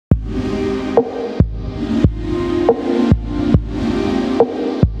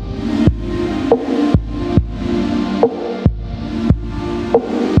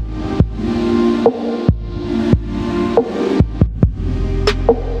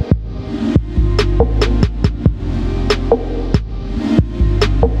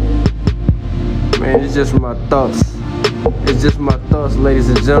it's just my thoughts. It's just my thoughts, ladies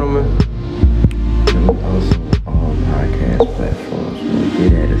and gentlemen. And we also on podcast platforms.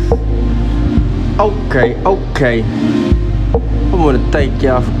 Get at us. Okay. I want to thank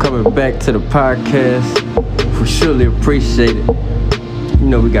y'all for coming back to the podcast. We surely appreciate it. You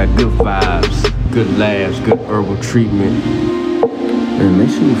know, we got good vibes, good laughs, good herbal treatment. And make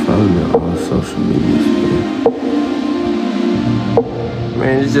sure you follow me on all social medias,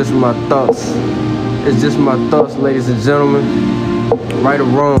 man. It's just my thoughts. It's just my thoughts, ladies and gentlemen. Right or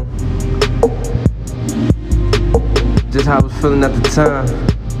wrong. Just how I was feeling at the time.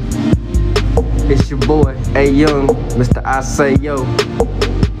 It's your boy, A Young, Mr. I Say Yo.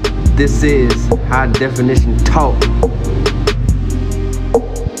 This is High Definition Talk.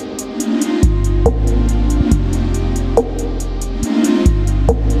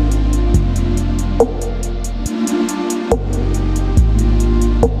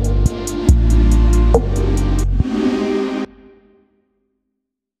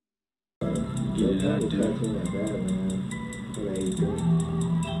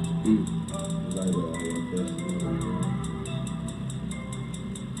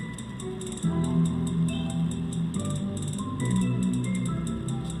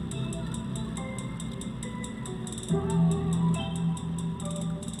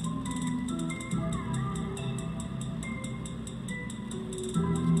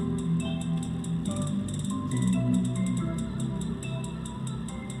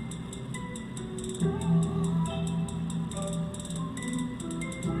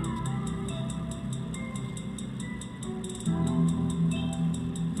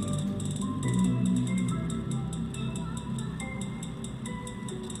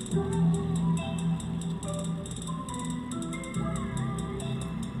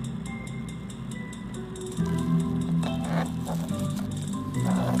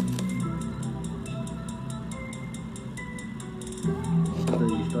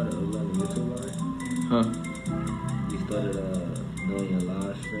 Huh? You started doing your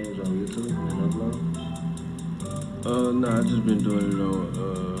live streams on YouTube and upload? Nah, I just been doing it on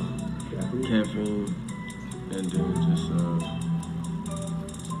caffeine, and then just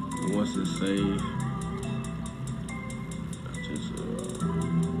once it's saved, I just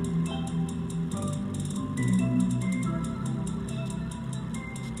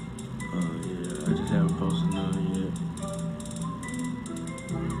I just haven't posted none yet.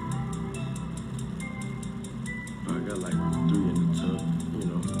 I got like 3 in the tub, you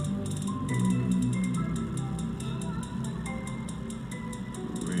know.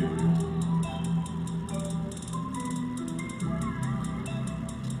 Ready.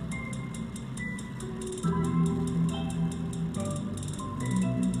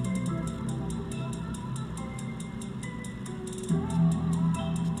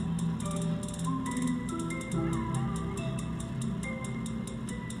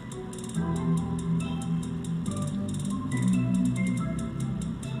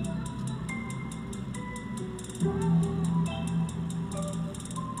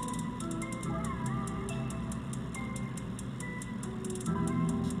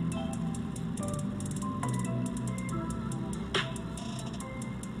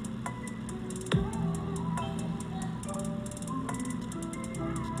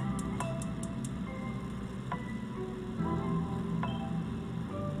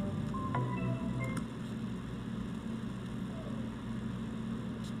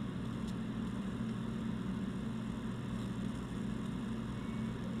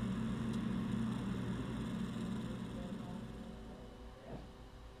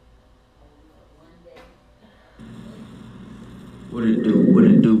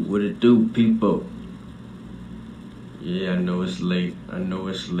 What it do, people? Yeah, I know it's late,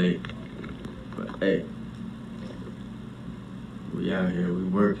 but hey, we out here, we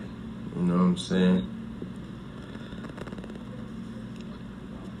working, you know what I'm saying?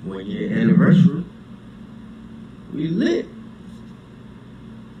 1 year anniversary, we lit.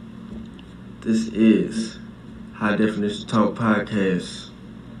 This is High Definition Talk Podcast.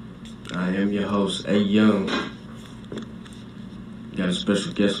 I am your host, A Young. Got a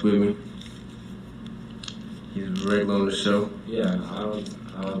special guest with me. He's a regular on the show. Yeah, I don't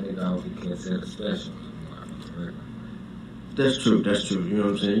think I would be considered special. That's true. You know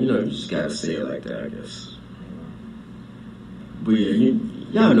what I'm saying? You know, you just gotta say it like that, I guess. But yeah,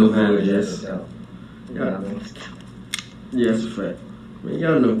 y'all know who it is. Yeah, it's a fact. Man,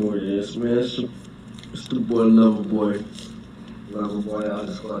 y'all know who it is, man. It's the boy Loverboy. Loverboy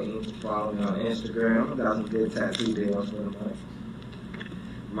 _ follow me on Instagram. Got some good tattoo deals for the month.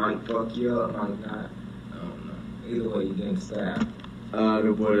 Might fuck you up, might not. I don't know. Either way, you getting stabbed.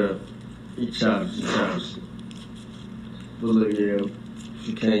 The boy He childish. But look, yeah,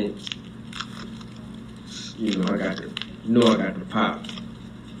 she can't. You know, I got the pop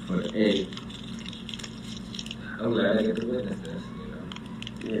for the end. I'm glad I get to witness this, you know.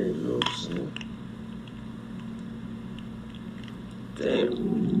 Yeah, you know what I'm saying?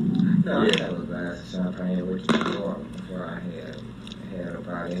 Damn. No, I had a glass of champagne with you before I had up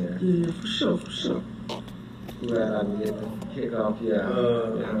out of here. Yeah, for sure. Glad I get to kick off the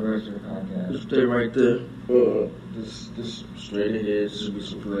anniversary podcast. Just stay right there. Just straight ahead. Should be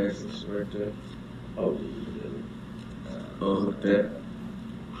some classics right there. Oh, yeah. Hook that.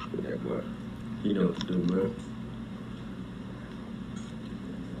 With that boy. You know what to do, man.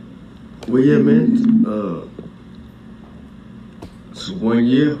 Well, yeah, man. So 1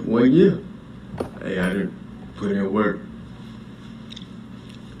 year. Hey, I done put in work.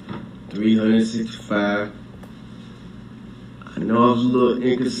 365. I know I was a little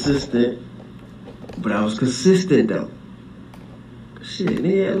inconsistent, but I was consistent though. Shit,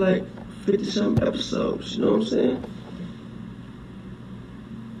 they had like 50-something episodes, you know what I'm saying?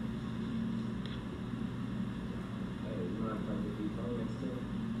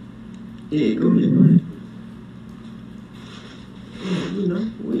 Yeah, go ahead. Yeah, you know,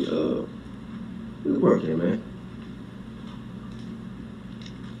 we working, man.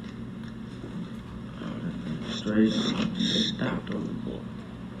 Straight stopped on the board.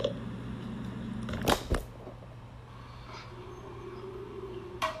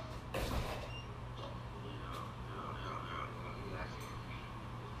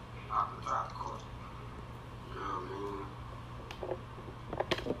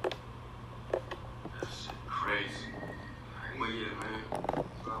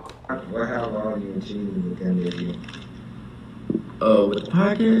 How long you achieved with MLB? With the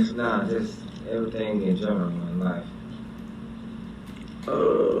podcast? Nah, just everything in general in life.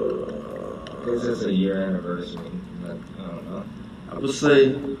 It's just a year anniversary. Like, I don't know. I would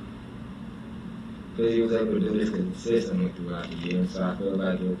say, because you was able to do this consistently throughout the year, so I feel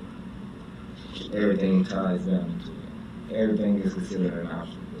like everything ties down into it. Everything is considered an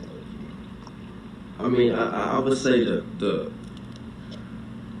option. I mean, I would say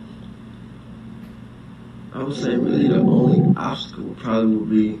I would say really the only obstacle probably would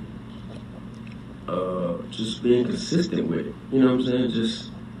be just being consistent with it. You know what I'm saying?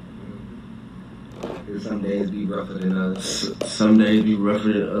 Just some days be rougher than others. Some days be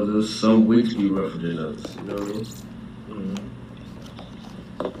rougher than others. Some weeks be rougher than others. You know what I mean? Mm-hmm.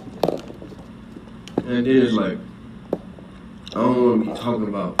 And then it's like, I don't want to be talking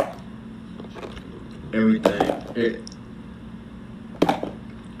about everything.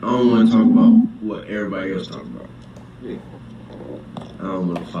 I don't want to talk about what everybody else talking about. Yeah. I don't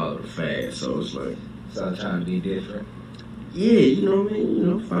want to follow the fad, so it's like. So I'm trying to be different. Yeah, you know what I mean? You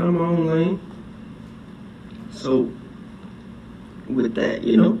know, find my own lane. So, with that,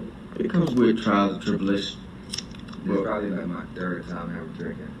 you know, it comes with trials and tribulations. It's probably like my third time ever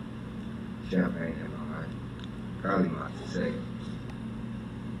drinking champagne in my life. Probably my second.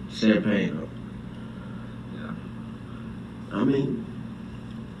 Champagne, though. Yeah. I mean,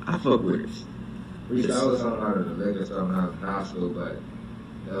 I fuck with it. I was on out of the liquor store when I was in high school, but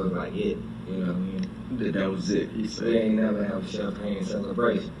that was like it. You know what I mean? That was it. He said. We ain't never have a champagne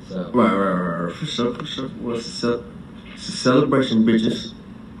celebration. So. Right. For sure. Well, it's a celebration, bitches.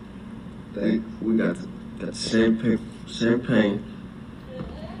 We got the champagne.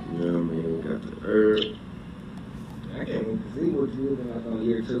 You know what I mean? We got the herb. I can't even see what you looking like on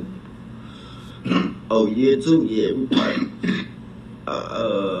year 2. Oh, year 2? Yeah, we probably.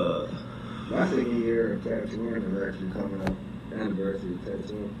 My second year of tattooing is actually coming up. Anniversary of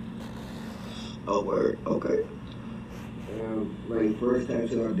tattooing. Oh, word. Okay. Like, first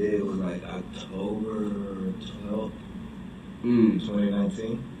tattoo I did was like October 12th,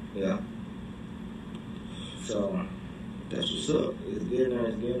 2019. Yeah. So, that's what's up. It's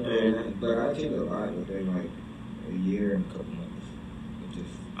getting there. But I changed a lot within like a year and a couple months.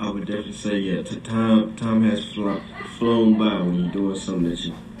 I would definitely say, yeah, time has flown by when you're doing something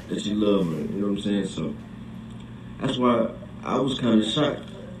that you love, you know what I'm saying? So, that's why I was kind of shocked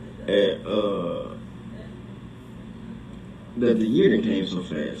at that the year that came so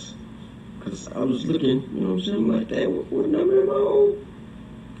fast. Because I was looking, you know what I'm saying? I'm like, dang, what number am I on?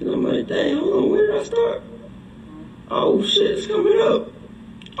 And I'm like, dang, hold on, where did I start? Oh, shit, it's coming up.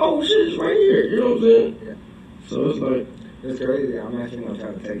 Oh, shit, it's right here, you know what I'm saying? Yeah. So it's like, it's crazy. I'm actually going to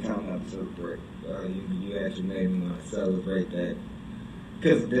try to take time out to celebrate. You actually made me want to celebrate that.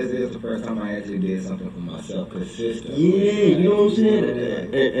 Because this is the first time I actually did something for myself consistently. Yeah, you know what I'm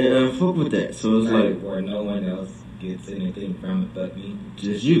saying? And I fuck with that. So it's like where no one else gets anything from it but me.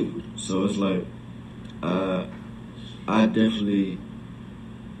 Just you. So it's like, I definitely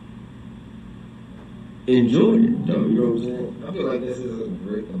enjoyed it, though. You know what I'm saying? I feel like this is a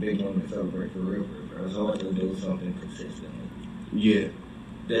big moment to celebrate for real. It's hard to do something consistently. Yeah.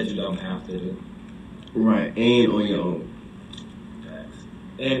 That you don't have to do. Right, and on your own. Facts.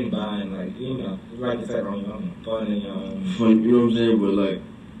 And buying, like, you know, like you said, on your own. Fun in your own. Fun, you know what I'm saying? But, like,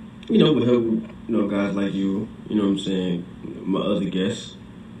 you know, with help, you know, guys like you know what I'm saying, my other guests.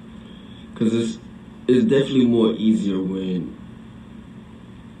 Because it's definitely more easier when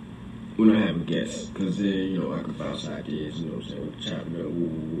I have a guest. Because then, you know, I can bounce ideas, you know what I'm saying, chopping up,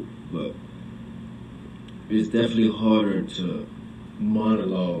 woo. But it's definitely harder to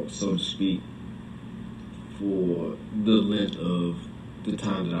monologue, so to speak, for the length of the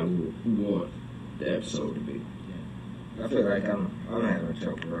time that I would want the episode to be. Yeah. I feel like I'm having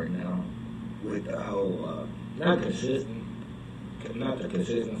trouble right now with the whole not the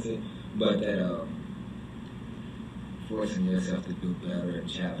consistency, but that forcing yourself to do better and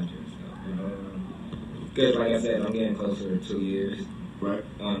challenge yourself. You know, because like I said, I'm getting closer to 2 years. Right.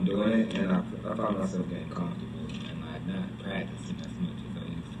 On doing it, and I found myself getting comfortable and like not practicing as much as I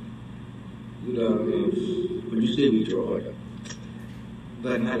used to. You know what I mean? But you still beat your heart.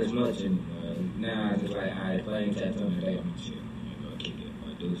 But not as much anymore. Now I just like, alright, playing tattoo today, I'm chill. You know, kick it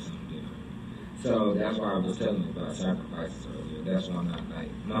or do something different. So that's why I was telling you about sacrifices earlier. That's why I'm not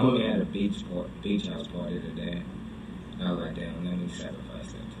like, my homie had a beach house party today. I was like, damn, let me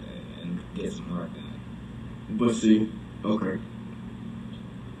sacrifice that today and get some work done. But see, okay.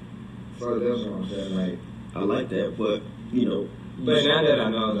 So that's what I'm saying, like, I like that, but, you know. But now that I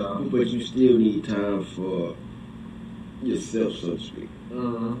know, though. But you still need time for yourself, so to speak.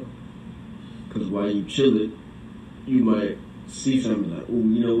 Because while you chilling, you might see something like, ooh,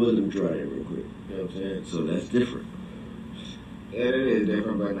 you know what, let me try that real quick. You know what I'm saying? So that's different. Yeah, it is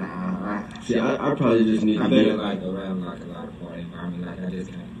different, but nah. I probably just need to I've been like around like a lot of party environment, like I just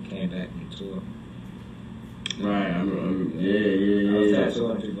came back from tour. Right, I was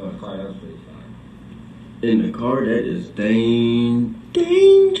tattooing people in the car, that was pretty fun. In the car, that is dangerous. Yeah,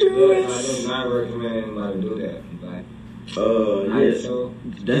 I do not recommend anybody do that. Like, ISO.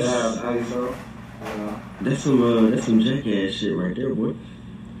 ISO. That's some jackass shit right there, boy.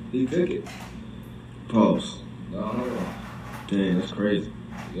 He took it. Pause. No, hold on. Dang, that's crazy.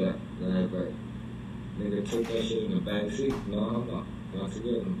 Yeah, but nigga took that shit in the back seat. No, hold on. Once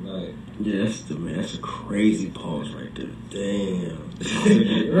again, like. Yeah, that's a crazy pause right there. Damn.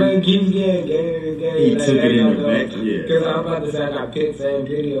 Right, keeps getting. He took it in the back, yeah. Because I'm about to say I got pics and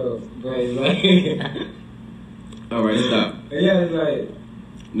videos, but like. Alright, stop. Yeah, it's like.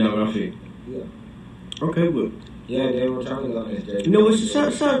 No, but I feel. Yeah. Okay, but. Yeah, they were trying to go on this day. You know what?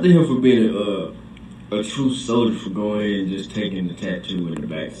 Shout out to him for being a true soldier for going ahead and just taking the tattoo in the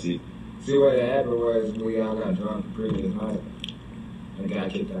back seat. See, what happened was we all got drunk the previous night. And got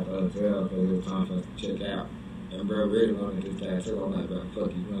kicked out the hotel because it was time for us to check out. And bro really wanted this tattoo. I'm like, bro,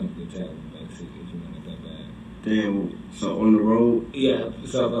 fuck you wanted to get tattooed in the back seat if you wanted that bad. Damn, so on the road? Yeah,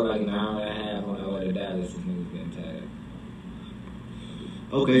 so for like an hour and a half on the way to Dallas, this nigga's getting tattooed.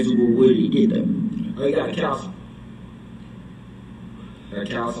 Okay, so where did he get that? Oh, he got a calcium. A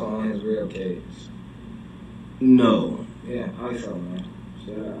calcium on his rib cage. No. Yeah, ISO, man.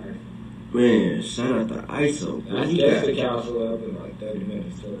 Shout out ISO. Man, shout out to ISO. I sketched the castle up in like 30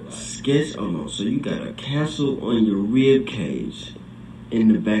 minutes too. Like. Sketch? Oh no, so you got a castle on your rib cage in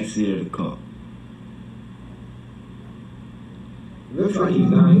the backseat of the car. Looks like he's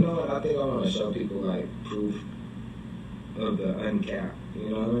not. You know what? I think I want to show people like proof of the uncapped. You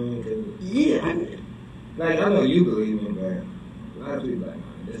know what I mean? Yeah. I know you believe me, but a lot of people like,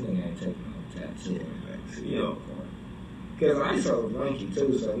 nah, this nigga ain't taking no tattoo in the backseat. Yo. Because I saw monkey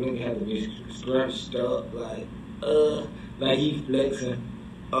too, so nigga had to be scrunched up, like he flexing.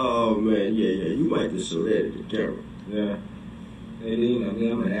 Oh man, yeah, you might just show that in the camera. Yeah. And then, you know, me,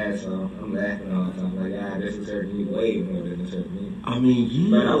 I'm an asshole. I'm laughing all the time, like, this is hurting me way more than it's hurting me. I mean,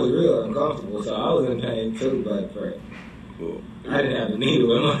 yeah. But I was real uncomfortable, so I was in pain too, but I didn't have the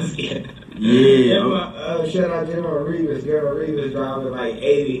needle in my skin. Yeah. Shout out to General Reeves. General Reeves driving like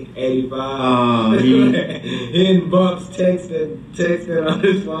 80, 85. Hitting bumps, texting on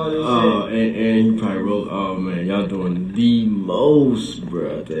his phone and shit. And he probably wrote, oh man, y'all doing the most,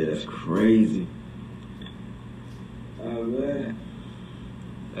 bro. That's crazy. Oh man.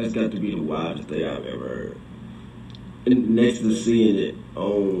 That's got to be the wildest thing I've ever heard. And next to seeing it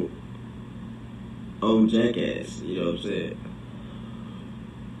on Jackass, you know what I'm saying?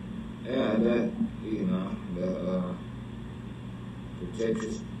 Yeah, that, you know, the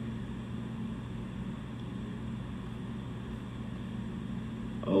Texas.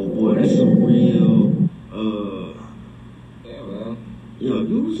 Oh boy, that's some real. Yeah, well. Yo,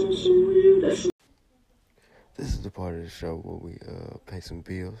 you was on some real. That's. This is the part of the show where we pay some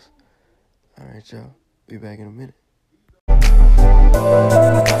bills. All right, y'all. Be back in a minute.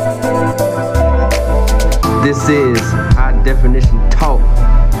 This is High Definition Talk.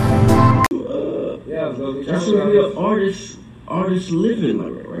 Yeah, so we That's a real artist living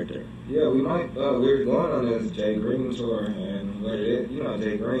like right there. Yeah, we might. We're going on this Jay Green tour, and what it is, you know,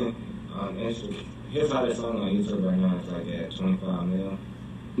 Jay Green. His hottest song on YouTube right now is like at 25 mil.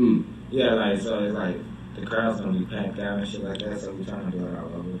 Yeah, like so it's like the crowd's gonna be packed out and shit like that. So we're trying to do it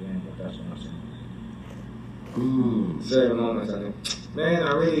all over again. But that's what I'm saying. Certain moments, I think, man,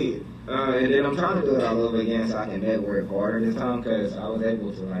 I really. And then I'm trying to do it all over again so I can network harder this time because I was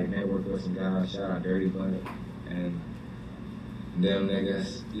able to like network with some guys. Shout out Dirty Buddy and them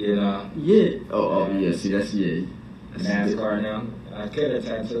niggas, you know. Yeah. Oh yeah. See, that's NASCAR now. I could have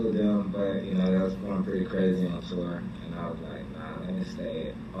tattooed them, but you know that was going pretty crazy on tour, and I was like, nah, let me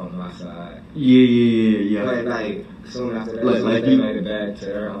stay on my side. Yeah. But like soon after that, Like they you made it back to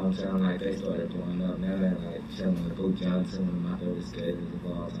their hometown. Like they started blowing up. Now they're like chilling with Boot Johnson, one of my favorite skaters of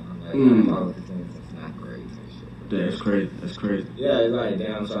all time. Like I follow the things that's not great and shit. That's crazy. Yeah, it's like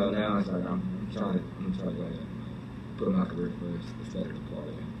damn. So now it's like I'm trying to put my career first instead of the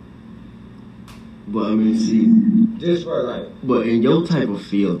party. But I mean, see, just for like. But in your type of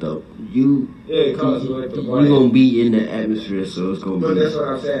field, though, you gonna be in the atmosphere, so it's gonna be. But that's what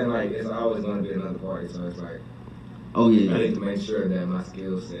I'm saying. Like, it's always gonna be another party, so it's like. Oh yeah. I need to make sure that my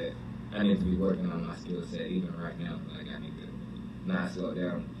skill set. I need to be working on my skill set even right now. Like, I need to not slow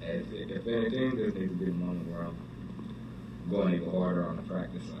down. If anything, this needs to be the moment where I'm going even harder on the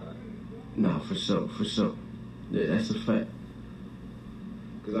practice side. Nah, for sure. Yeah, that's a fact.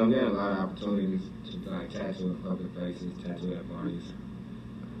 Because I'm getting a lot of opportunities to like tattoo in public places, tattoo at parties,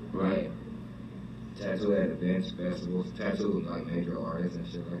 right? Tattoo at events, festivals, tattoo like major artists and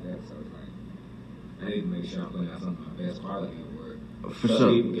shit like that. So it's like I need to make sure I'm putting out some of my best quality of work. For so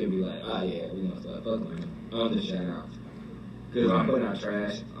sure. People can be like, oh yeah, we gonna start fucking with him on the shout outs. Because I'm putting out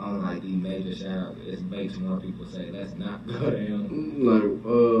trash on like these major shout outs, it makes more people say that's not good to him. Like,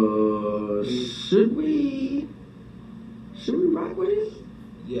 should we rock with it?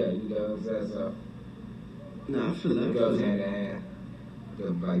 Yeah, you know, that's Nah, I feel that. It goes hand in hand. The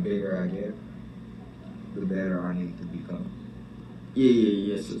like bigger I get, the better I need to become.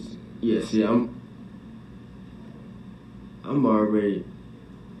 Yeah. See, I'm already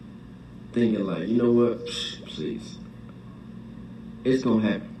thinking like, you know what? Please, it's gonna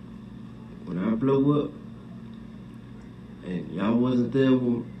happen. When I blow up, and y'all wasn't there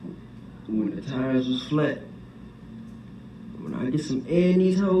when the tires was flat. When I get some air in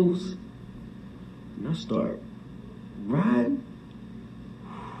these hoes, and I start riding,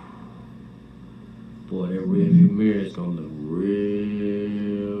 boy, that rearview mirror is gonna look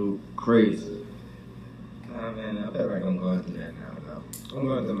real crazy. Nah, man, I feel like I'm going through that now, though. I'm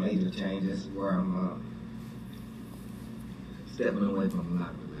going through major changes where I'm stepping away from a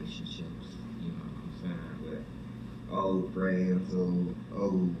lot of relationships, you know what I'm saying, with old friends, old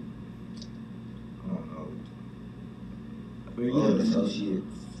I don't know, old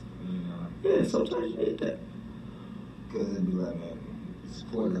associates, you know. Yeah, sometimes you need that. Because it'd be like, man,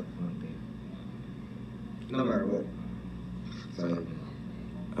 support up one thing. No matter what. So, you know.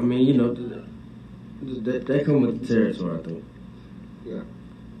 I mean, you know, that come with the territory, I think. Yeah.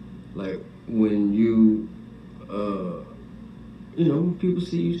 Like, when you know, when people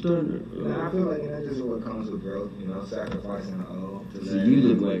see you starting to... Nah, I feel like that's just what comes with growth, you know, sacrificing the old to See, you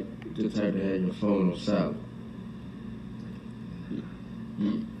look like the type to have your phone on silent.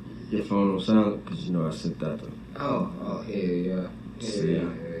 Your phone on silent? Because, you know, I sent that to Oh, yeah.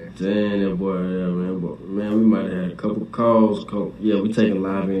 Damn, that boy, man, we might have had a couple calls. Yeah, we taking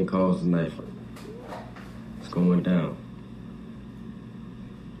live in calls tonight. It's going down.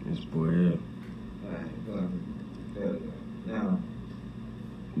 This boy here. Now.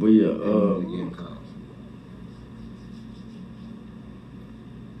 But yeah, getting calls.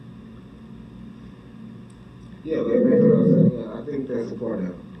 Yeah, but I think that's a part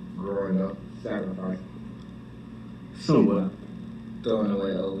of growing up, sacrifice. somewhat. Throwing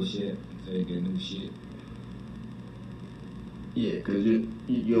away old shit so you get new shit. Yeah, because you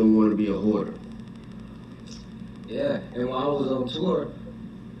don't want to be a hoarder. Yeah, and when I was on tour,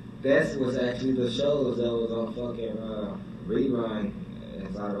 that was actually the shows that was on fucking rerun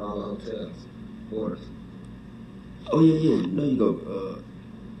inside of all the hotels. Hoarders. Oh yeah. No, you go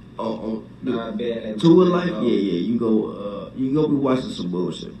Not being able to a life. Yeah. You go be watching some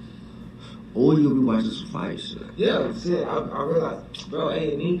bullshit. or you'll be watching some fight shit. Yeah, shit. I realized, bro,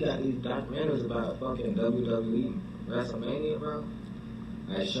 A&E got these documentaries about fucking WWE WrestleMania, bro.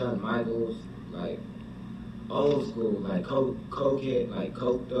 Like Shawn Michaels, like old school, like cokehead, like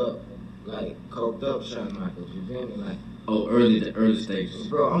coked up Shawn Michaels. You feel me? Like, Oh, early stages.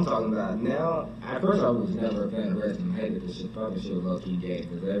 bro, I'm talking about now. At first, I was never a fan of wrestling. Hated this shit. Fucking shit was low key gay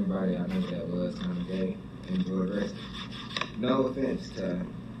because everybody I knew that was kind of gay enjoyed wrestling. No offense to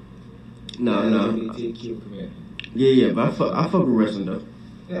No. LGBTQ community. Yeah, but I fuck with wrestling though.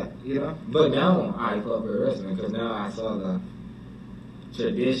 Yeah, you know. But now I fuck with wrestling because now I saw the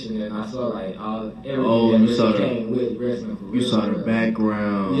tradition and I saw like everything that came with wrestling. For You saw the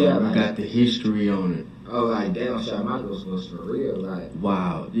background. Yeah, you like, got the history on it. Oh, like damn, Shawn Michaels was for real. Like,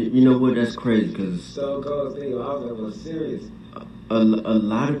 wow, you know what? That's crazy because so cold thing. I was serious. a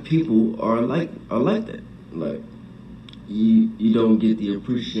lot of people are like that. Like you don't get the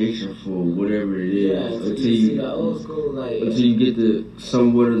appreciation for whatever it is until you see the old school like until you get the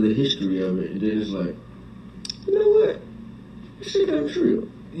somewhat of the history of it, and then it's like, you know what? This shit kind of real.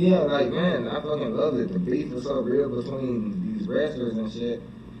 Yeah, like man, I fucking love it. The beef was so real between these wrestlers and shit.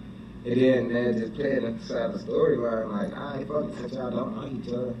 And then they just playing inside the storyline like, I ain't fucking since y'all don't know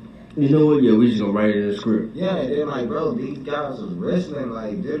each other. You know what? Yeah, we just gonna write it in the script. Yeah, and then like, bro, these guys was wrestling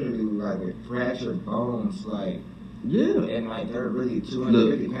like literally like with fractured bones, like. Yeah. And like they're really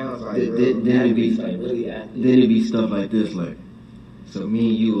 250 pounds, like then it be like really athletes. Then it be stuff like this, like, so me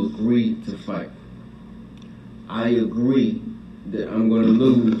and you agree to fight. I agree that I'm gonna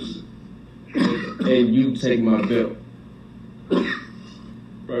lose, and you take my belt.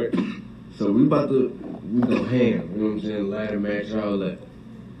 Right. So we go ham, you know what I'm saying? Ladder match, all that.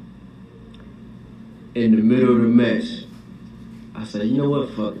 In the middle of the match, I say, you know what?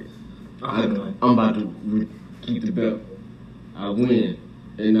 Fuck it. I'm about to keep the belt. I win,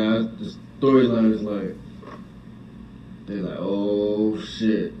 and now the storyline is like, they're like, oh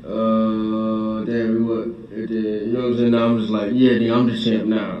shit, damn, what? You know what I'm saying? Now I'm just like, yeah, then I'm the champ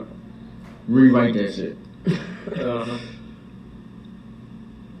now. Rewrite that shit.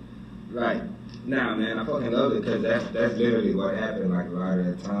 Right. Nah, man, I fucking love it because that's literally what happened like a lot of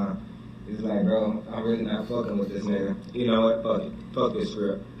the time. It's like, bro, I'm really not fucking with this nigga. You know what? Fuck it. Fuck this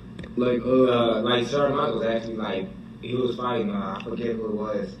script. Like Shawn Michaels actually, like, he was fighting, I forget who it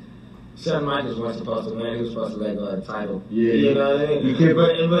was. Shawn Michaels wasn't supposed to win. He was supposed to let go of the title. Yeah. You know what I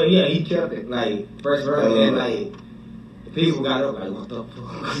mean? But yeah, he kept it. Like, first round, and like, the people got up like, what the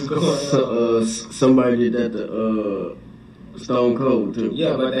fuck is going on? Somebody did that to Stone Cold too.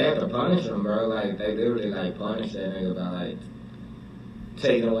 Yeah, but they had to punish him, bro. Like, they literally like punished that nigga by like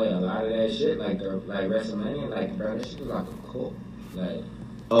taking away a lot of that shit. Like WrestleMania, like, bro, that shit was like a cult. Like,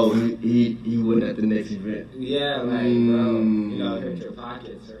 oh, he went at the next event. yeah, like, bro, you know, hit your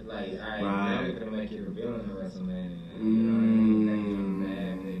pockets, or like, alright, now we're gonna make you the villain of WrestleMania. You know, make you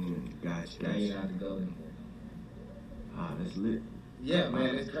mad, nigga. Gotcha. Now you don't have to go anymore. Ah, that's lit. Yeah,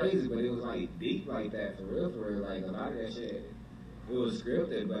 man, it's crazy, but it was like deep like that for real. Like a lot of that shit, it was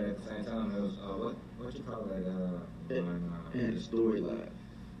scripted, but at the same time, it was what you call it? It had a storyline.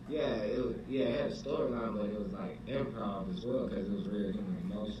 Yeah, it had a storyline, but it was like improv as well because it was real human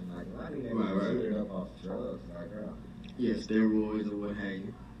emotion. Like a lot of them shoot it up off drugs, like girl. Yeah, steroids or what have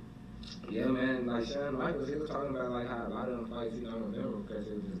you. Yeah, man, like Shawn Michaels, he was talking about like how a lot of them fights he don't remember because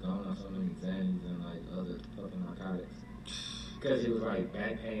he was just going on so many Xans and like other fucking narcotics. Because he was like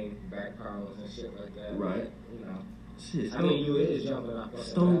back pain, back problems and shit like that. Right. You know. Shit, I mean, you is jumping off.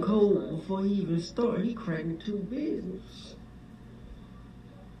 Stone Cold, before he even started, he cracking 2 beers.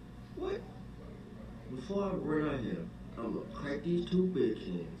 What? Before I run out here, I'm gonna crack these 2 beer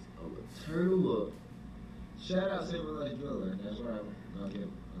cans. I'm gonna turn them up. Shout out Silver Lake Jeweler. That's where I'm gonna get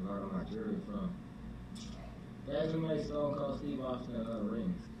a lot of my jewelry from. That's who made Stone Cold Steve Austin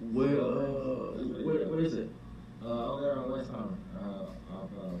rings. What is it? Over there on West Homer. Off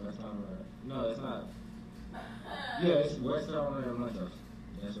West Homer. No, it's not. Yeah, it's West Homer and Montrose.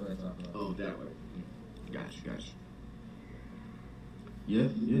 That's what it's off of. Oh, that way. Gotcha. Yeah.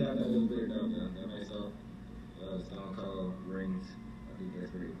 Yeah, that was pretty dope, man. That made Stone Cold rings. I think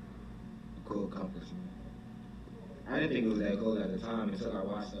that's pretty cool accomplishment. I didn't think it was that cool at the time until I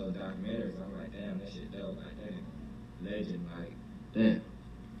watched those documentaries. I'm like, damn, that shit dope. Like, that legend. Like, damn,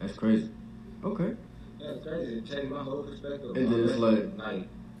 that's crazy. Okay. Yeah, it's crazy. It changed my whole perspective. And then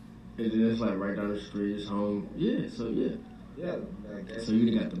it's like right down the street, it's home. Yeah, so yeah. Yeah, like that. So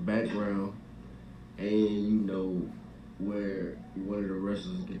you got the background, and you know where one of the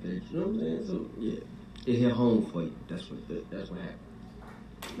wrestlers get their. You know what I'm saying? So yeah, it hit home for you. That's what happened.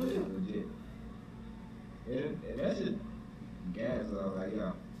 Yeah, legit. And that shit gas. I was like,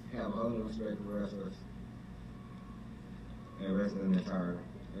 yo, have a whole new respect for wrestlers. And wrestling is hard.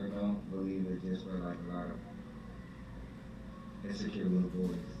 I don't believe it just for like a lot of insecure little boys. You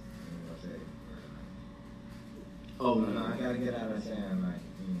know what I'm saying? Oh, No, I gotta get out of saying like,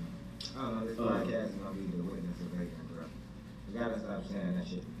 I don't know, this podcast is gonna be the witness of ignorant, bro. You gotta stop saying that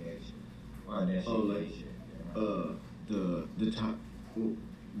shit for gay shit. Or that shit like, gay shit. You know? the top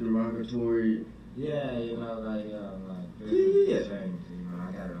derogatory. Yeah, you know, like this Yeah. is change. You know,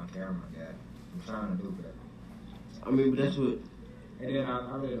 I got it on camera, guy. I'm trying to do better. I mean, but that's what And then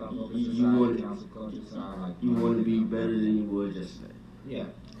I really don't focus You society, want- council culture, so I like you want to be better than you were just today. Yeah,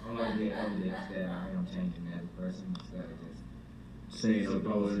 I want to get evidence that I am changing as a person instead of just Saying I'm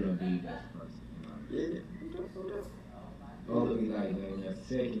supposed to going be that person. You know? Yeah. Hopefully, like in your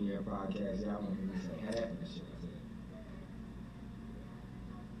second year podcast, y'all want me to say half of the shit I said.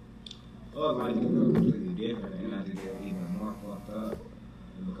 Or it might be completely different and I just get even more fucked up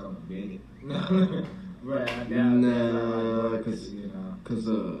and become a bigot. Right, I doubt Nah, that. 'cause- You know. Cause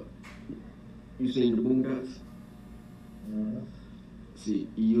you seen the Boondocks? Mm-hmm. See,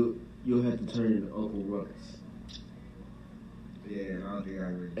 you'll have to turn into Uncle Ruckus. Yeah, I don't think I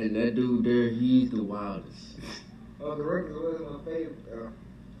agree. And that dude there, he's the wildest. Oh, the record wasn't my favorite.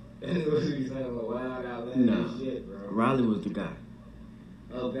 It was you saying a wild outlandish Nah. shit, bro. Riley was the guy.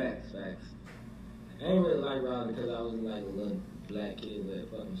 Oh, facts. I ain't really like Riley because I was like a little black kid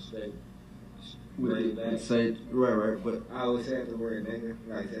with fucking straight With back. the say right, but I always said the word nigga.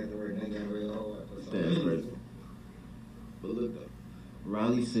 I said the word nigga real hard. For some that's reason. crazy. But look though,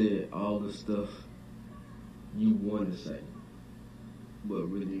 Riley said all the stuff you want to say, but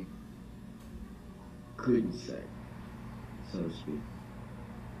really couldn't say, so to speak.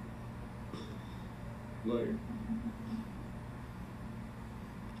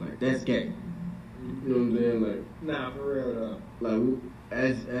 Like that's gay. You know what I'm saying? Like. Nah, for real though. Like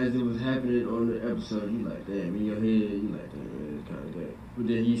as it was happening on the episode, you like, damn, in your head, you like, damn, it's kind of gay. But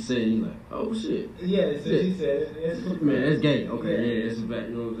then he said, you like, oh shit, Yeah, so she said it. It's man, that's gay. Okay, Yeah. yeah, it's a fact.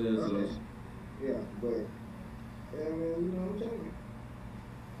 You know what I'm saying? Okay. So Yeah, but yeah, man, you know what I'm saying.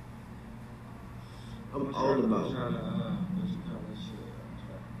 I'm all about I'm trying to, what you call that shit?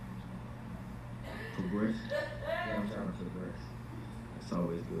 progress. Yeah, I'm trying to progress. It's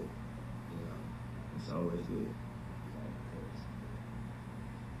always good. You know. It's always good.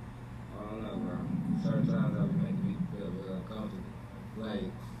 I don't know, bro. Certain times I be making me feel real uncomfortable.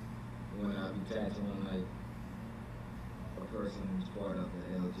 Like, when I be tattooing, like, a person who's part of the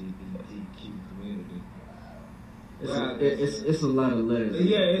LGBTQ community. It's a lot of letters.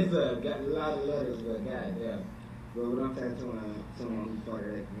 Yeah, it's got a lot of letters, but goddamn. But when I'm tattooing someone who's part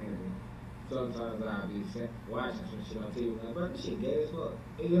of that community, sometimes I'll be watching some shit on TV, like, bro, this shit gay as fuck.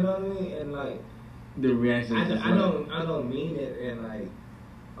 You know what I mean? And, like, The reaction. I don't mean it in like,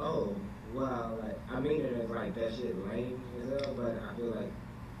 oh, wow, like I mean it as like that shit lame as hell, but I feel like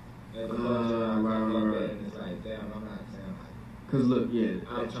as a culture I come up right. and it's like, damn, I'm not saying like, Cause look, yeah,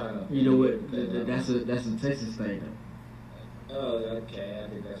 I'm trying to. you know what? That's a Texas thing. Though. Oh, okay, I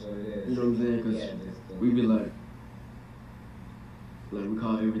think that's what it is. You know what I'm saying? Cause Yeah, just we be like we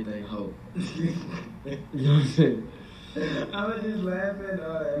call everything hoe. You know what I'm saying? I was just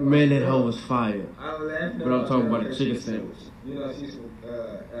laughing. Man, that hoe was fire. I was laughing. But I'm talking about her the chicken because sandwich. You know, she's from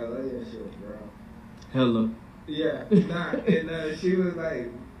LA and shit, bro. Hella. Yeah, nah, and she was like,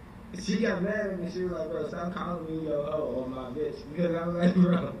 she got mad at me. She was like, bro, stop calling me your hoe or my bitch. Because I was like,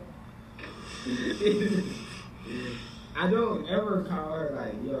 bro, I don't ever call her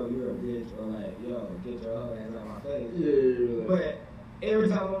like, yo, you're a bitch, or like, yo, get your hoe ass out my face. Yeah. But every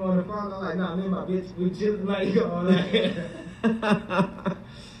time I'm on the phone, I'm like, nah, me and my bitch, we just like, yo, like,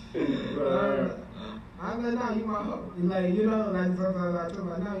 I'm like, nah, you my hoe. Like, you know, like sometimes I tell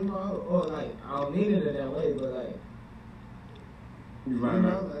her, nah, you my hoe. Or like, I don't mean it in that way, but like, Right, you know,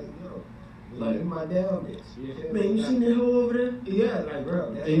 right. like, yo, Like- like my damn bitch. You feel Man, me? you seen that hoe over there? Yeah, like,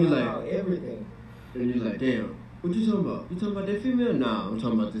 bro, that's And you why I like- call everything. And you're like, damn, what you talking about? You talking about that female? Nah, I'm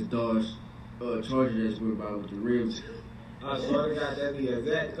talking about this Dodge Charger that's went by with the rims. I swear to God, that be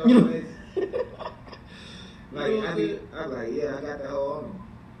exact You know- comments. Like, I'm like, yeah, I got that hoe on me.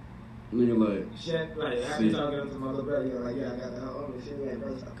 And you're like, Shit, like, I See. be talking to my little brother, you know, like, yeah, I got that hoe on me. She like,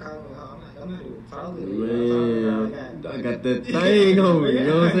 bro, stop calling me hoe. I'm like, I'm not even talking to you. I'm talking man, about I got that thing on me. You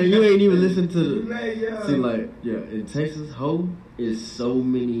know what I'm saying? You ain't even listen to the. Like, yo. See, like, yeah, in Texas, hoe is so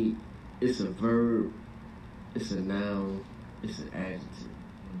many. It's a verb, it's a noun, it's an adjective.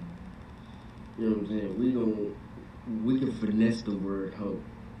 You know what I'm saying? We can finesse the word hoe.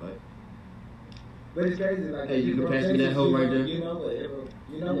 Like, But it's crazy, like, Hey, you if can from pass me that Texas, hoe you right know- there?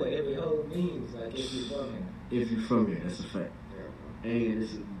 You know what every hoe means, like, if you're from here. if you're from here, that's a fact. Yeah, And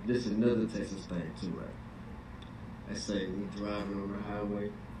this is another Texas thing too, right? Let's say we driving on the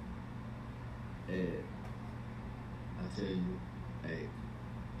highway, and I tell you, hey,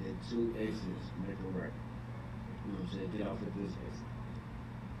 hit 2 exits, make a right. You know what I'm saying? Get off at this exit.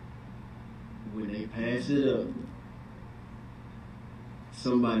 When they pass it up,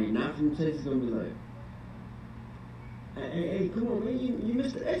 somebody not from Texas gonna be like, hey, come on, man, you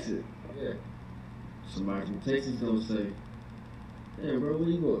missed the exit. Yeah. Somebody from Texas gonna say, hey, bro, where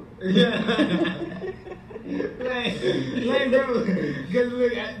you going? like, bro, because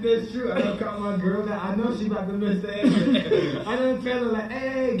look, that's true. I don't call my girl that. I know she about to miss the exit. I don't tell her, like,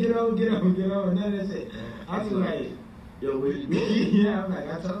 hey, get on, none of that shit. I was like, yo, where you going? yeah, I'm like,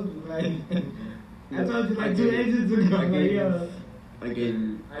 I told you, like 2 exits ago. I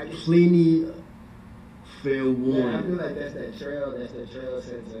gave plenty fair warning. Yeah, I feel like that's the trail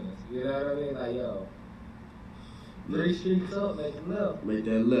sentence. You know what I mean? Like, yo, 3 streets up, make a left. Make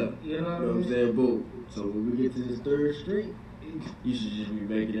that left. You know what I'm saying? Boom. So when we get to this 3rd street, you should just be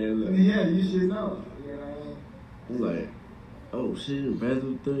making that left. Yeah, you should know. You know what I mean? Like, oh shit,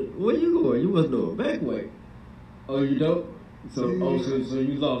 bathroom 3rd. Where you going? You must know a back way. Oh, you don't? So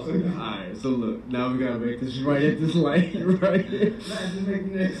you lost it. Alright, so look, now we gotta make this right at this light, right? Let's just make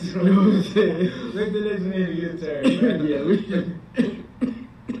the next one. You know what I'm saying? Make the next one need to get a turn. Yeah, we should.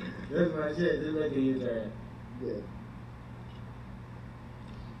 That's my shit. Just make a U-turn. Yeah.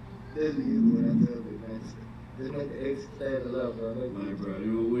 This is what I tell you, man. Just make the X stay to love, bro. Like, bro,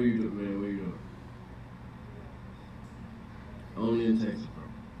 what you doing, man? What you doing? Only in Texas, bro.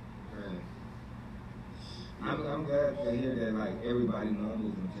 Right. I'm glad to hear that, like, everybody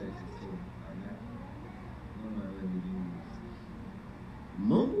mumbles in Texas, too. Like, that. Not really use.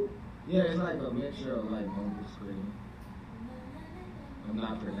 Mumble? Yeah, it's like a mixture of, like, mumble screaming. I'm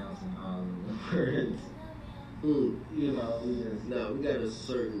not pronouncing all of the words. You know, we just... No, we got a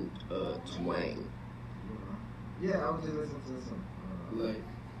certain twang. Yeah, I was just listening to some... Like...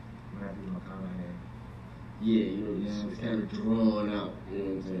 Matthew McConaughey. Yeah, you know, it's kind of drawn out, you know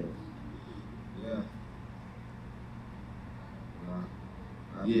what I'm saying? Yeah.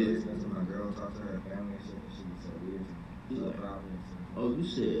 I Yeah. listening to my girl talk to her family and shit, and she was so weird. He's like, problems. oh, you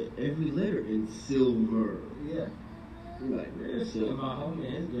said every letter in silver. Yeah. You're like, man, And silver. my homie,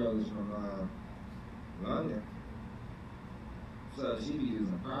 his girl is from London. So she be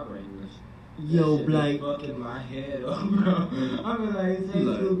using proper English. Yo, That shit Blake. be fucking my head up, bro. I be like, say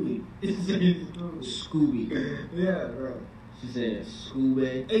Like, Scooby. Say Scooby. Scooby. Yeah, bro. She said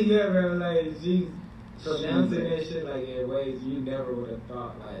Scooby. Yeah, bro, like, she's pronouncing that shit like in ways you never would have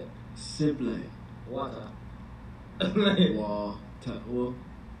thought, like, Simply. water. Like,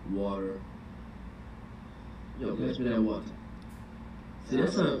 Water. Yo, pass me that water. See,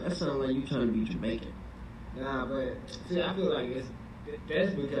 that sound like you trying to be Jamaican. nah, but, see, I feel like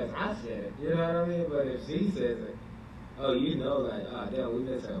that's because I said it, you know what I mean? But if she says it, oh, you know, like, damn, we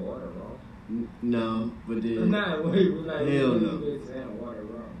been saying water wrong. No, but then... Nah, we like, Hell we no. been saying water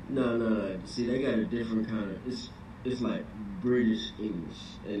wrong. No. See, they got a different kind of... It's like British English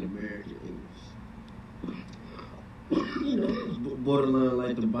and American English. You know, it's borderline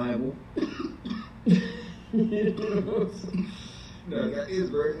like the Bible. You know? No, you got his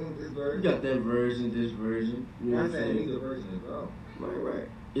version, this You version. got that version, this version. You know what I'm I'm saying saying? either version is wrong. Right.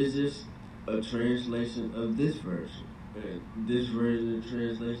 It's just a translation of this version. And this version of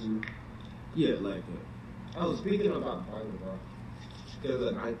translation, yeah, like that. Oh, speaking about the Bible, bro. Because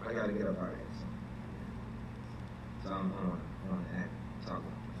look, I gotta get up out of here. So I'm on talk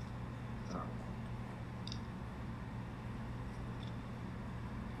about this. Talk.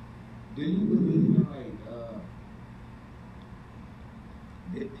 Do you believe in like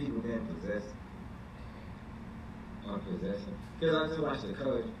people being possessed? Or possession? Because I just watched the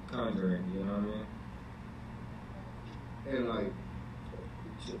Conjuring, you know what I mean? And like,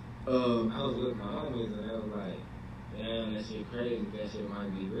 I was with my homies and they was like, damn, that shit crazy, that shit might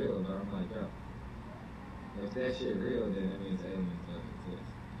be real, but I'm like, yo, if that shit real, then that means aliens don't exist.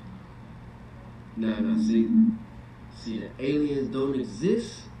 Nah, see, the aliens don't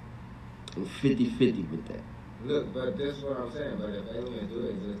exist. I'm 50-50 with that. Look, but this is what I'm saying, but if aliens do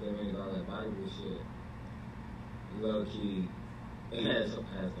exist, that means all that Bible shit, low key, it has the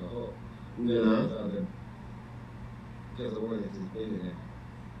whole. No. Because the world is just bigger than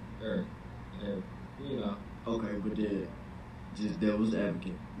Earth. And, you know. Okay, but then, just devil's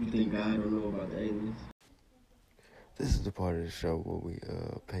advocate. You think God don't know about the aliens? This is the part of the show where we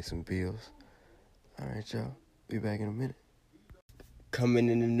pay some bills. All right, y'all. Be back in a minute. Coming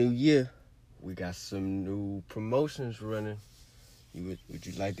in the new year, we got some new promotions running. Would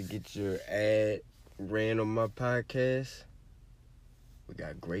you like to get your ad ran on my podcast?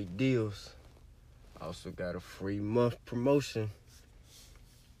 Got great deals. Also got a free month promotion.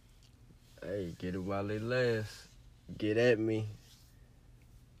 Hey, get it while it lasts. Get at me.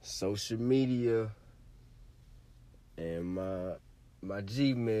 Social media and my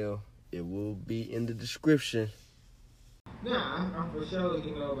Gmail. It will be in the description. Nah, I'm for sure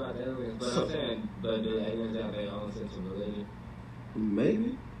looking know about the aliens, but I'm saying, but do the aliens have their own sense of religion?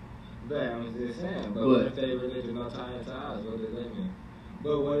 Maybe. But I'm just saying, but what if their religion don't tie into ours? What does that mean?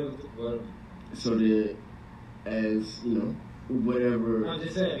 But what if So then, as you know, whatever. I'm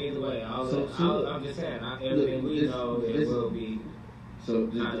just saying, either way, I'm just saying, everything we know, it will be. So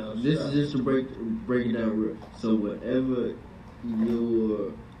this is just to break it down real. So whatever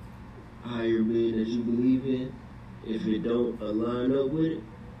your higher being that you believe in, if it don't align up with it,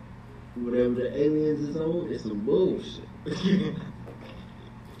 whatever the aliens is on, it's some bullshit.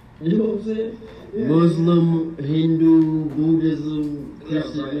 You know what I'm saying? Yeah. Muslim, Hindu, Buddhism,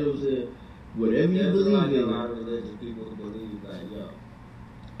 Christian, you know what I'm saying? Whatever you believe in. A lot of religious people who believe like, yo,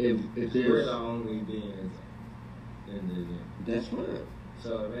 if there's, we're the only beings in the universe. That's fine. So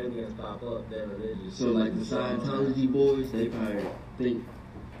if aliens pop up, they're religious. So like the Scientology boys, they probably think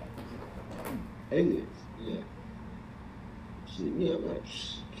aliens. Yeah. Shit, yeah, like,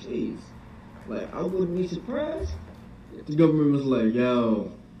 jeez. Like, I wouldn't be surprised if the government was like,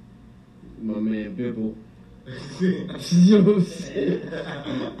 yo, my man Bibble. You know what I'm saying?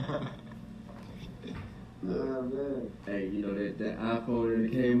 Man. Hey, you know that iPhone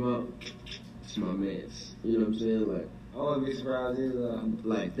that came out? It's my man's. You know what I'm saying? Like, I wouldn't be surprised either.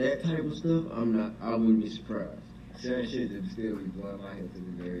 Like that type of stuff, I wouldn't be surprised. Certain shit that still be blowing my head to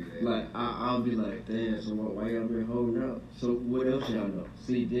the very day. Like, I'll be like, damn, so why y'all been holding out? So what else y'all know?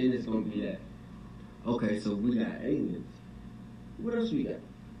 See, then it's gonna be that. Okay, so we got aliens. What else we got?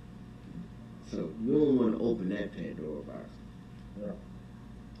 So we don't want to open that Pandora box. Yeah.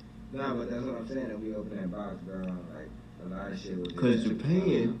 Nah, but that's what I'm saying. If we open that box, bro, like a lot of shit will. Cause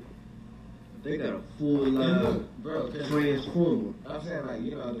Japan, they got a full line transformer. I'm saying, like,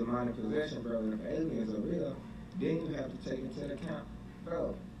 you know, demonic possession, bro. And if aliens are real, then you have to take into account,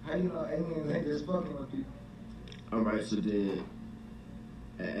 bro. How you know aliens ain't just fucking with people? All right, so then,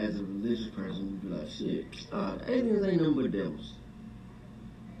 as a religious person, you'd be like, shit, aliens ain't nothing but devils.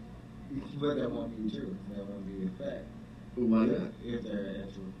 But that won't be true. That won't be a fact. Why not? If they're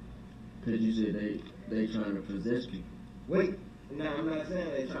actual. Because you said they trying to possess people. Wait, now I'm not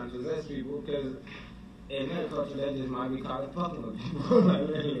saying they trying to possess people, because in that culture, that just might be called fucking with people. Like,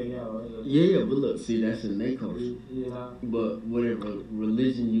 yeah, but look, see, that's in their culture. You know? But whatever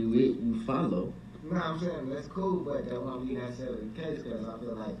religion you follow. No, I'm saying that's cool, but that won't be necessarily the case, because I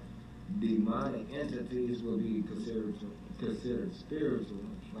feel like demonic entities will be considered spiritual,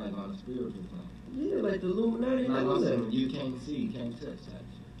 like on a spiritual plane. Yeah, like the Illuminati. Like also, you can't see, you can't touch that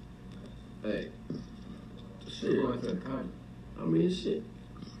Hey, shit. shit. Going to the country. I mean, shit.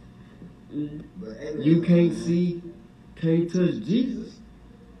 But you can't see, can't touch Jesus.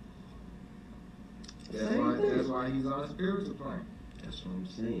 That's why he's on a spiritual plane. That's what I'm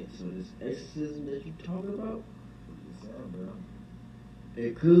saying. So this exorcism that you talking about, bro.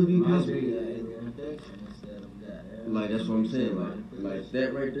 It could be possible. Alien infection instead of that. Like that's what I'm saying. Like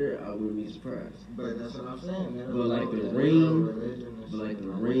that right there, I wouldn't be surprised. But that's what I'm saying. But like the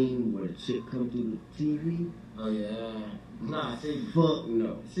rain where the chick come through the TV. Oh yeah. Nah, see. Fuck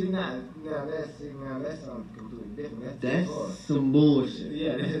no. See now that's something completely different. That's some bullshit.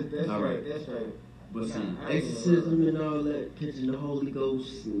 Yeah, that's right. That's right. But see, exorcism and all that, catching the Holy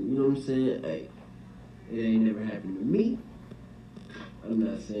Ghost, you know what I'm saying? Hey, it ain't never happened to me. I'm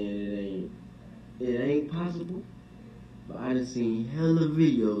not saying it ain't possible, but I done seen hella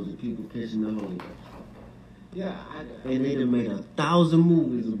videos of people catching the Holy Ghost. Yeah, and they done made 1,000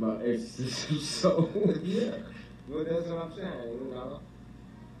 movies about exorcism, so yeah. Well, that's what I'm saying, you know.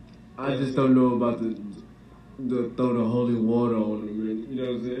 I just don't know about the throw the holy water on them, you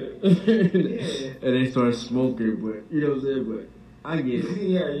know what I'm saying? Yeah. And they start smoking, but you know what I'm saying? But I get it.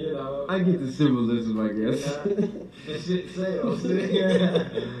 Yeah, you know. I get the symbolism, I guess. The shit sells. You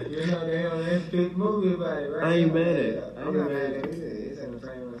know, they on that big movie about it, right? I ain't mad at it. I'm not mad at it. It's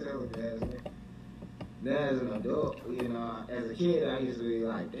entertainment television. Now, as an adult, you know, as a kid, I used to be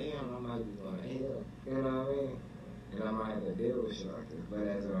like, damn, I might be going to hell. You know what I mean? And I might have to deal with shit like this. But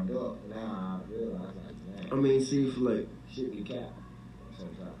as an adult, now I realize, like, man. I mean, see, if like. Shit be cap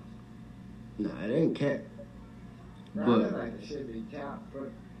sometimes. Nah, it ain't cap. But I feel like it should be cap, but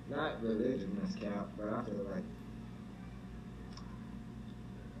not religion is cap, but I feel like.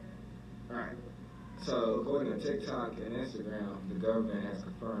 Alright. So, according to TikTok and Instagram, the government has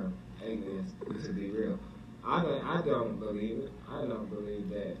confirmed aliens to be real. I don't believe it. I don't believe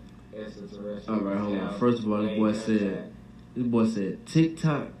extraterrestrial. All right, hold on. First of all, this boy said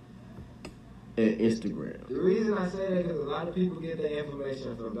TikTok and Instagram. The reason I say that because a lot of people get their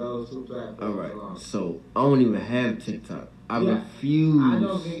information from those two platforms. All right, alone. so I don't even have TikTok. I refuse.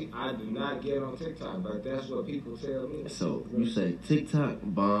 I do not get on TikTok, but that's what people tell me. So you say TikTok,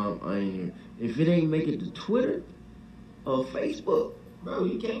 bomb, I ain't here. If it ain't make it to Twitter or Facebook, bro,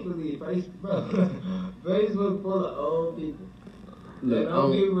 you can't believe Facebook. Bro, Facebook full of old people. look,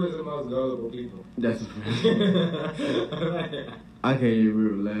 Old people is the most gullible people. that's a fact. I can't even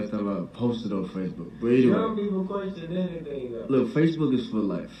remember the last time I posted on Facebook. But anyway, Young people question anything though. look, Facebook is for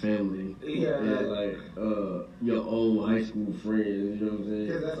like family. Yeah. And like your old high school friends, you know what I'm saying?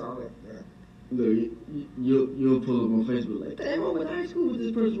 Because that's all that. Yeah. Look, you'll pull up on Facebook like, damn, I went to high school with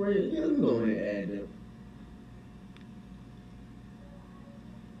this person right here. Yeah, let me go ahead and add them.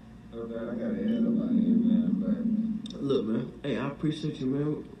 Oh man, I gotta head up out here, man. Look, man. Hey, I appreciate you,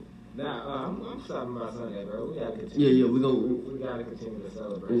 man. But nah, I'm stopping by Sunday, bro. We gotta continue. Yeah, we gotta continue the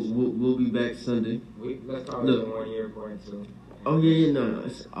celebration. we'll be back Sunday. Let's call it Look. the 1 year point too. Oh yeah, no,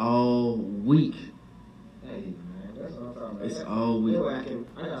 it's all week. Hey man, that's what I'm talking about. It's all week. Anyway,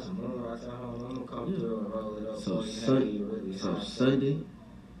 I got some moon rocks at home. I'm gonna come through and roll it up. So so really hot. Sunday,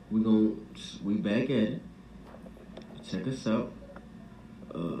 we back at it. Check us out.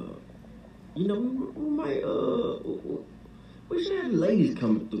 You know, we might we should have ladies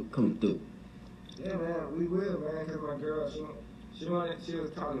come through. Yeah, man, we will, man. Cause my girl, she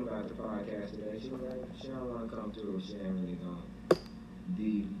was talking about the podcast today. She was like, she don't want to come through. She ain't really gonna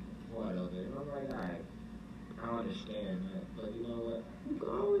be part of it. And I'm like, alright, I understand that, but you know what? You can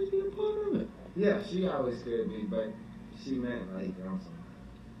always be a part of it. Yeah, she always could be, but she meant like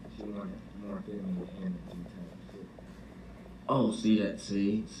she wanted more feminine energy type shit. Oh, see that?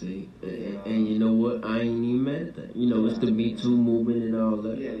 See, and you know what? I ain't even mad at that. You know, it's the Me Too movement and all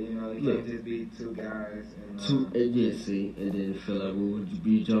that. Yeah, you know, it Look. can't just be two guys and See, and then feel like we would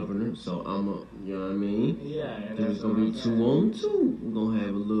be jumping her. So you know what I mean? yeah, and Then that's it's gonna what be I'm 2 saying. on 2. We're gonna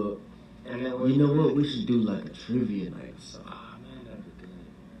have a little. And then You know what? We should do like a trivia night or something. Ah, man, that'd be good.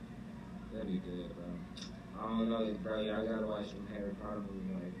 That'd be good, bro. I don't know, bro. Y'all gotta watch some Harry Potter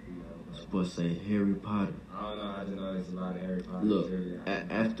movies, like, you know, bro. Supposed to say Harry Potter. I don't know. I just know there's a lot of Harry Potter. Look, trivia.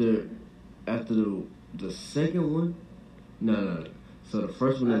 after the second one, no. So the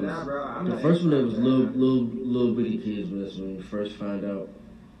first one, Nah, bro, I'm the not first one that was excited, little bitty kids. When that's when you first find out.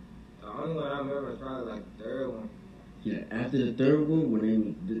 The only one I remember is probably like the third one. Yeah, after the third one, when they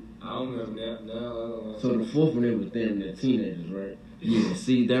was. I don't remember that. No other one. So the fourth one, they was damn near teenagers, right? Yeah,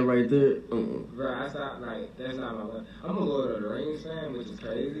 see that right there? Bro, I stopped, like, that's not my way. I'm a Lord of the Rings fan, which is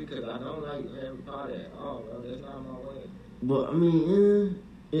crazy, because I don't like Harry Potter at all, bro. That's not my way. But, I mean,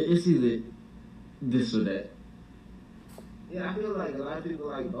 it's either this or that. Yeah, I feel like a lot of people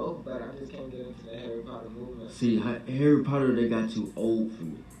like both, but I just can't get into the Harry Potter movement. See, Harry Potter, they got too old for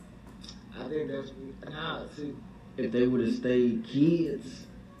me. I think that's, see. If they would have stayed kids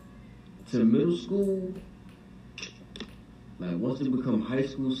to middle school, like once they become high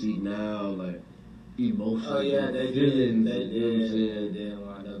school, see now, like, emotional. Oh, yeah, they feelings, did. you know what I'm saying? They didn't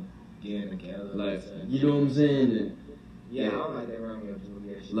wind up getting together. Like, you know what I'm saying? And, yeah, I don't like that Romeo and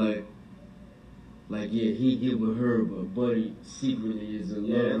Juliet shit. Like, yeah, he get with her, but Buddy secretly is in love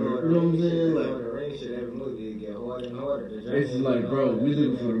Yeah, with her. You know what I'm saying? Lord of Like, the Rings shit, every movie get harder and harder. it's like, bro, we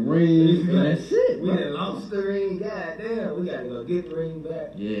looking for the ring, and that's it, We bro. done lost the ring, goddamn. We gotta go get the ring back.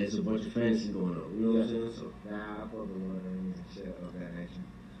 Yeah, it's a bunch of fantasy going on. You know what I'm saying? So, Nah, I fuck with Lord of the Rings and shit of that nature.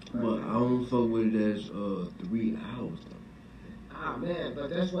 but I don't fuck with it as 3 hours though. Ah, man, but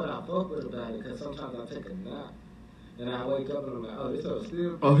that's what I fuck with about it, because sometimes I take a nap. And I wake up and I'm like, oh, this is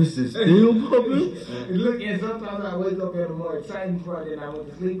still. Oh, this is still pumping? And look, and sometimes I wake up in the more exciting part than I went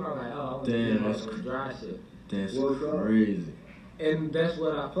to sleep. I'm like, oh, I want to Damn, do all that's this dry shit. That's Woke up. crazy. And that's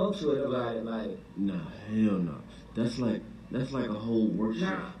what I fucks with about it. Like, Nah, hell no. That's like a whole work shift.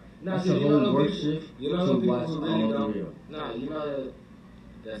 nah, That's see, a you know whole them work people- shift You know to them people watch who all really 3 of them. don't. Nah, you know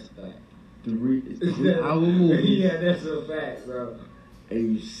that's a fact. 3-hour movie. Yeah, that's a fact, bro.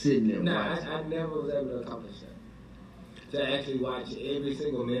 And you sitting there Nah, watching. I never was able to accomplish that. To actually watch every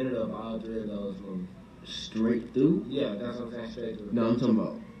single minute of all 3 of those movies. Straight through? Yeah, that's what I'm saying, straight through. No, I'm talking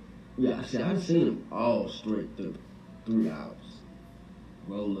about. Yeah, see, I've seen them all straight through. 3 hours.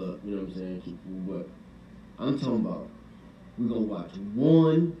 Roll up, you know what I'm saying? Keep what? I'm talking about. We're gonna watch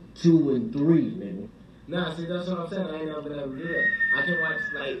 1, 2, and 3, nigga. Nah, see, that's what I'm saying. I ain't never been able to do that. I can watch,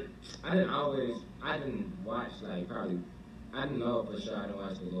 like, I didn't watch, like, probably, I didn't know for sure I didn't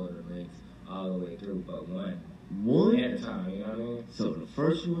watch The Lord of the Rings all the way through, but one at a time, you know what I mean? So the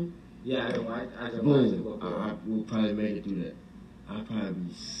first one, Yeah, I just watched it boom. before. I will probably make it through that. I'd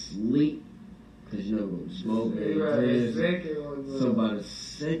probably sleep. Cause you know, smoke and The second one, bro. so by the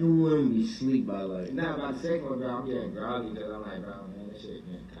second one, we sleep by like. Not by the second one, bro. I'm getting groggy because I'm like, bro, man, this shit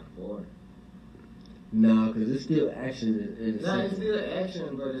getting kind of boring. Nah, cause it's still action in the Nah, second. it's still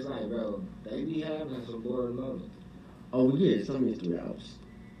action, but it's like, bro, they be having some boring moments. Oh yeah, it's only 3 hours.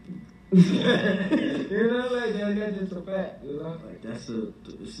 You know, like that's just a fact. You know, Like it's a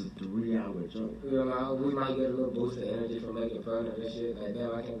 3-hour joke. you know, we might get a little boost of energy from making fun of this shit. Like,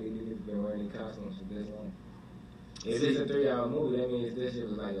 damn, I can't believe these niggas been wearing these costumes for this long. If it's a 3-hour movie, that means this shit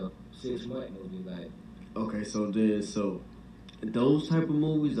was like a 6-month movie. Like, Okay, so those type of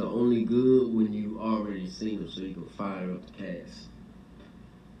movies are only good when you already seen them, so you can fire up the cast.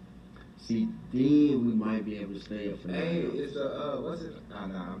 See, then we might be able to stay up for that. hey, it's a what's it? Nah,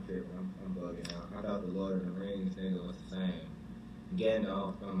 I'm tripping. I'm bugging out. I thought the Lord of the Rings thing was the same.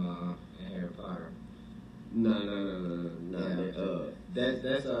 Gandalf from Harry Potter. No. That's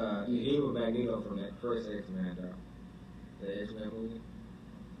he was Magneto from that first X-Men though. The X-Men movie.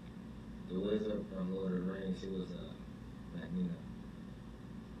 The wizard from Lord of the Rings, she was Magneto.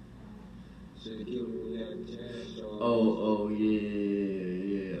 Should have killed me when we had a chance. Oh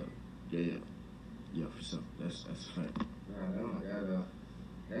yeah, for sure. That's a fact. Oh my god,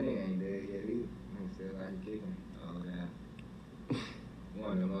 that nigga ain't dead yet either. Nigga still like kicking. Oh damn.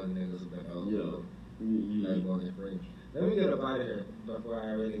 One of them other niggas who been old. Yeah. Like Morgan Freeman. Let me get up out of here before I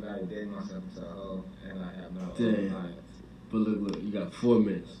really like dig myself into a hole and I have no Damn. alliance. But look, you got 4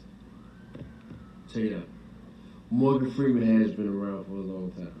 minutes. Check it out. Morgan Freeman has been around for a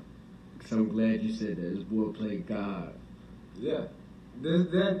long time. So I'm glad you said that. This boy played God. Yeah.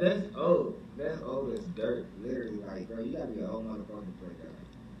 That's old. That's old as dirt. Literally, like, bro, you gotta be an old motherfucker to play God.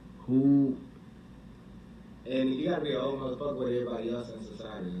 Who? And you gotta be an old motherfucker with everybody else in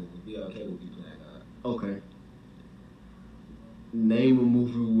society to be okay with you playing God. Okay. Name a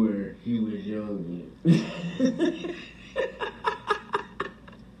movie where he was young in.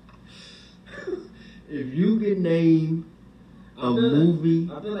 If you could name a movie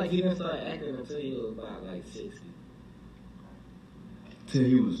I feel like he didn't start acting until he was about like 60. till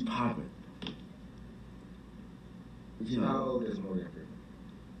he was popping. How old is Morgan Freeman?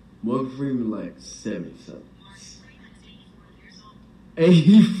 Morgan Freeman like 70 something.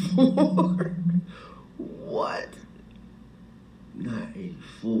 84? What? Not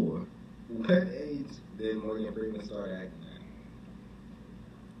 84. What age did Morgan Freeman start acting at?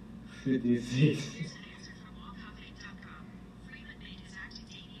 56.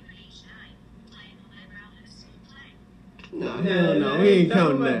 No, hell no, we ain't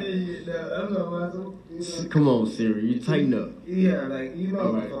counting that. Come on, Siri, you tighten up. Yeah, like, you know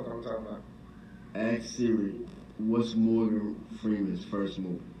All what right. the fuck I'm talking about. Ask Siri, what's Morgan Freeman's first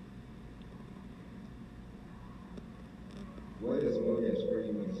movie? What is Morgan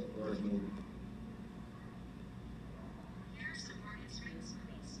Freeman's first movie?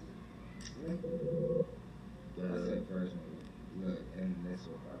 I said first movie. Look, and that's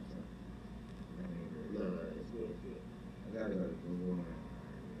what I'm saying. No, it's good. I gotta go to Google, man.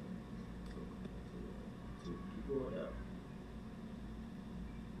 Keep going up.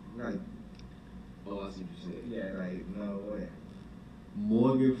 Like, Oh, I see what you said. yeah, like, no way.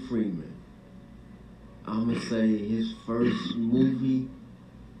 Morgan Freeman. I'm gonna say his first movie.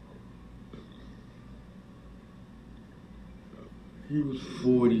 He was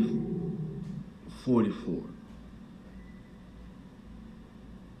 44.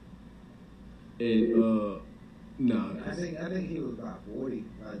 And nah, I think he was about 40.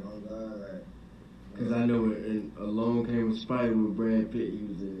 Like, on God, like. cause I know in Alone Came a Spider with Brad Pitt, he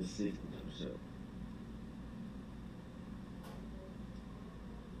was in his 60s for sure.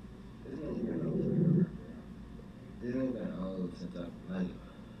 This nigga been old forever, bro. This nigga been old since I, like.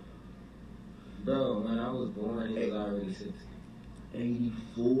 Bro, when I was born, he was already 60.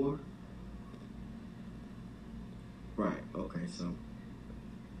 84. Right. Okay. So.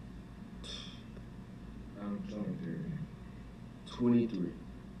 I'm 23. 23.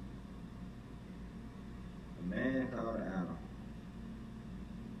 A man called Adam.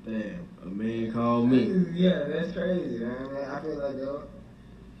 Damn, a man called me. Yeah, that's crazy, man. I feel like, though,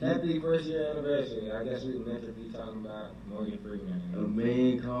 happy first year anniversary. I guess we were meant to be talking about Morgan Freeman. A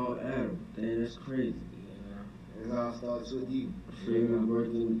man called Adam. Damn, that's crazy. It all starts with you. Freeman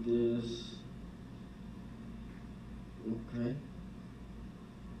working with this. Okay.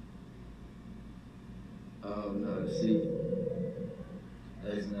 Oh no, see,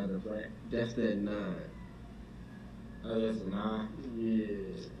 That's another plant. that's that 9. Oh, that's a 9.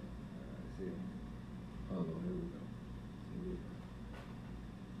 Yeah. See. Hold on, here we go.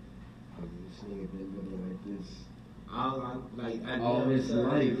 Cause this nigga been looking like this. All his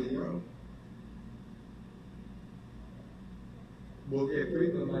life, bro. Morgan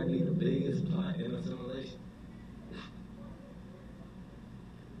Freeman might be the biggest plot in a simulation.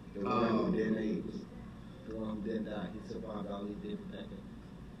 The one who didn't age. The one who didn't die. He survived all these different things.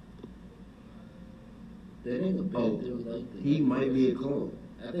 That nigga been through like the He might be a clone.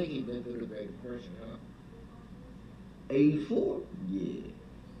 I think he been through the Great Depression, huh? 84? Yeah.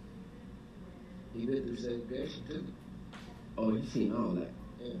 He been through segregation too. Oh, you seen all that.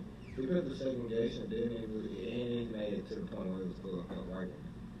 Yeah. He been through segregation, then he made it to the point where it was full of white women.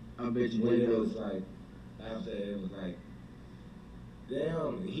 I bet you When didn't it know. was like, after it was like,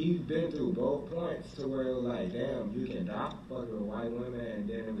 damn, he's been through both points to where it was like, damn, you can die fucking with white women, and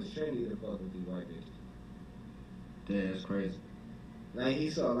then it was trendy to fuck with these white bitches. Damn, that's crazy. Like, he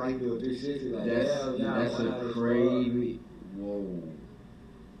saw like do a 360, like, That's damn, y'all that's wild a as crazy. Whoa.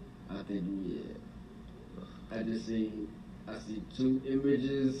 I think I see 2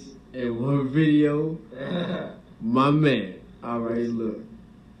 images and 1 video. fuck. My man. Alright, look.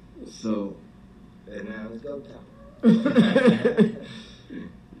 So And now it's go time.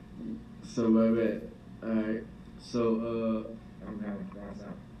 so my man. Alright. So I'm going to cross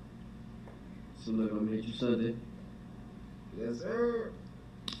out. so look, I'm gonna hit you Sunday. Yes, sir.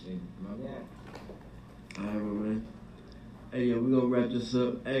 Yeah, my man. Alright, my man. Hey, yo, we're gonna wrap this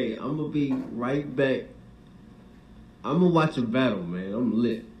up. Hey, I'm gonna be right back. I'm gonna watch a battle, man. I'm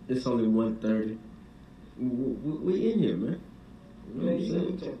lit. It's only 1:30. We in here, man. You know what I'm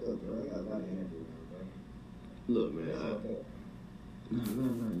saying? Check up, bro. I got a lot of interviews, bro. Look, man. It's okay. No,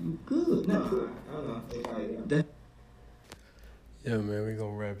 you good. No, I don't know. It's like, That. Yeah, man, we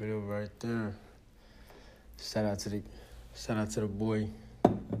gonna wrap it up right there. Shout out to the boy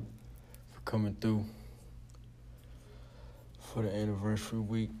for coming through for the anniversary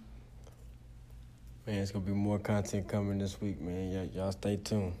week. Man, it's gonna be more content coming this week, man. Y'all stay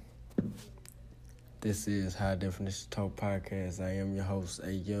tuned. This is High Definition Talk Podcast. I am your host,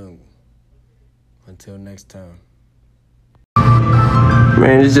 A Young. Until next time.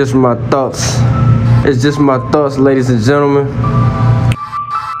 Man, it's just my thoughts. It's just my thoughts, ladies and gentlemen.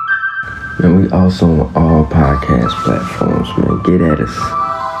 Man, we also on all podcast platforms, man. Get at us.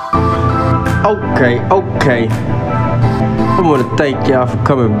 Okay. I want to thank y'all for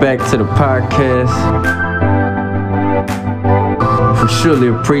coming back to the podcast. We surely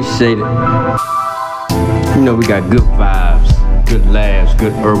appreciate it. You know, we got good vibes, good laughs,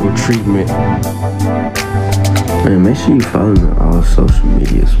 good herbal treatment. Man, make sure you follow me on all social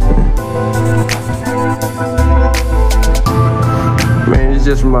medias, man. Man, it's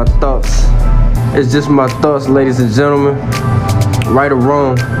just my thoughts. It's just my thoughts, ladies and gentlemen. Right or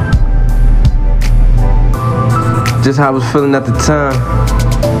wrong. Just how I was feeling at the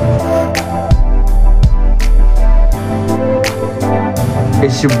time.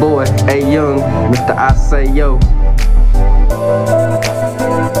 It's your boy, A Young, Mr. I Say Yo.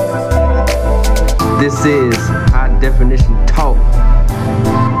 This is High Definition Talk.